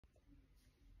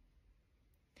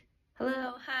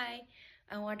Hello, hi.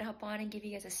 I wanted to hop on and give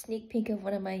you guys a sneak peek of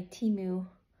one of my Temu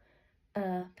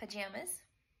pajamas.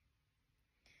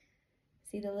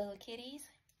 See the little kitties?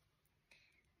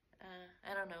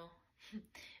 I don't know.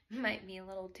 Might be a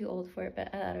little too old for it,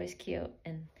 but I thought it was cute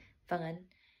and fun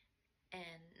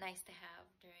and nice to have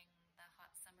during the hot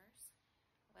summer's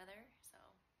weather. So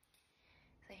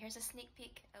here's a sneak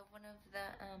peek of one of the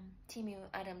Temu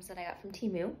items that I got from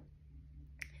Temu.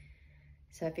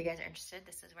 So if you guys are interested,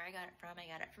 this is where I got it from. I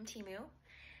got it from Temu.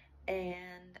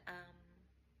 And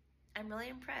I'm really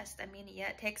impressed. I mean, yeah,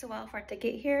 it takes a while for it to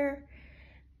get here,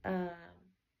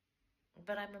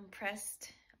 but I'm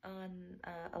impressed on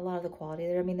a lot of the quality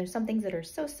there. I mean, there's some things that are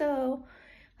so-so.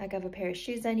 Like I have a pair of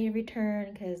shoes I need to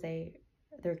return because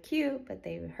they're cute, but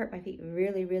they hurt my feet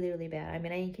really, really, really bad. I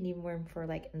mean, I can even wear them for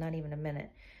like not even a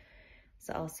minute.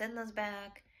 So I'll send those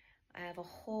back. I have a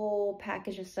whole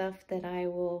package of stuff that I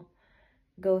will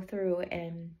go through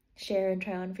and share and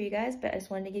try on for you guys, but I just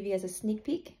wanted to give you guys a sneak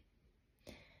peek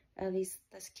of this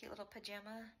cute little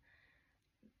pajama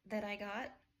that I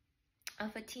got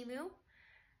off of Temu.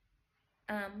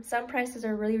 Some prices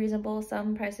are really reasonable.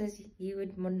 Some prices you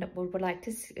would like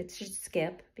to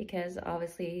skip because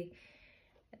obviously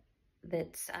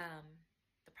that's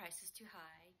the price is too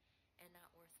high and not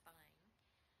worth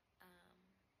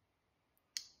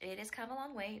buying. It is kind of a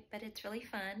long wait, but it's really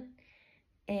fun.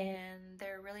 And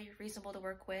they're really reasonable to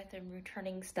work with and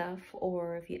returning stuff,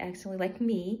 or if you accidentally, like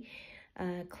me,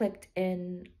 clicked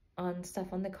in on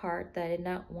stuff on the cart that I did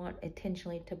not want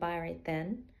intentionally to buy right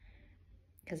then,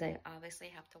 because I obviously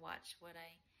have to watch what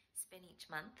I spend each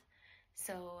month.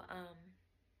 So,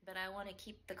 but I want to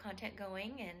keep the content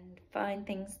going and find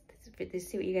things to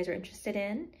see what you guys are interested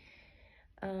in.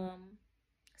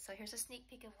 So here's a sneak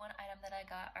peek of one item that I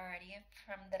got already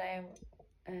that I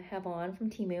have on from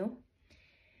Temu.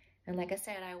 And like I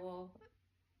said, I will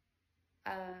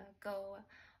go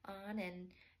on and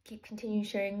continue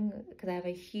sharing because I have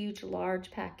a huge,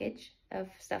 large package of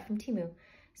stuff from Temu.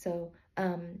 So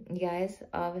you guys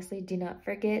obviously do not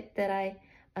forget that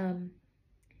I'll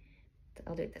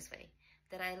do it this way,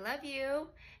 that I love you,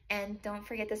 and don't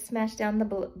forget to smash down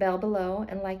the bell below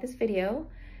and like this video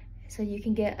so you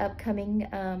can get upcoming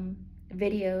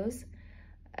videos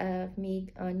of me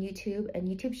on YouTube and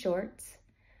YouTube Shorts.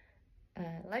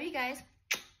 Love you guys.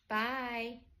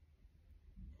 Bye.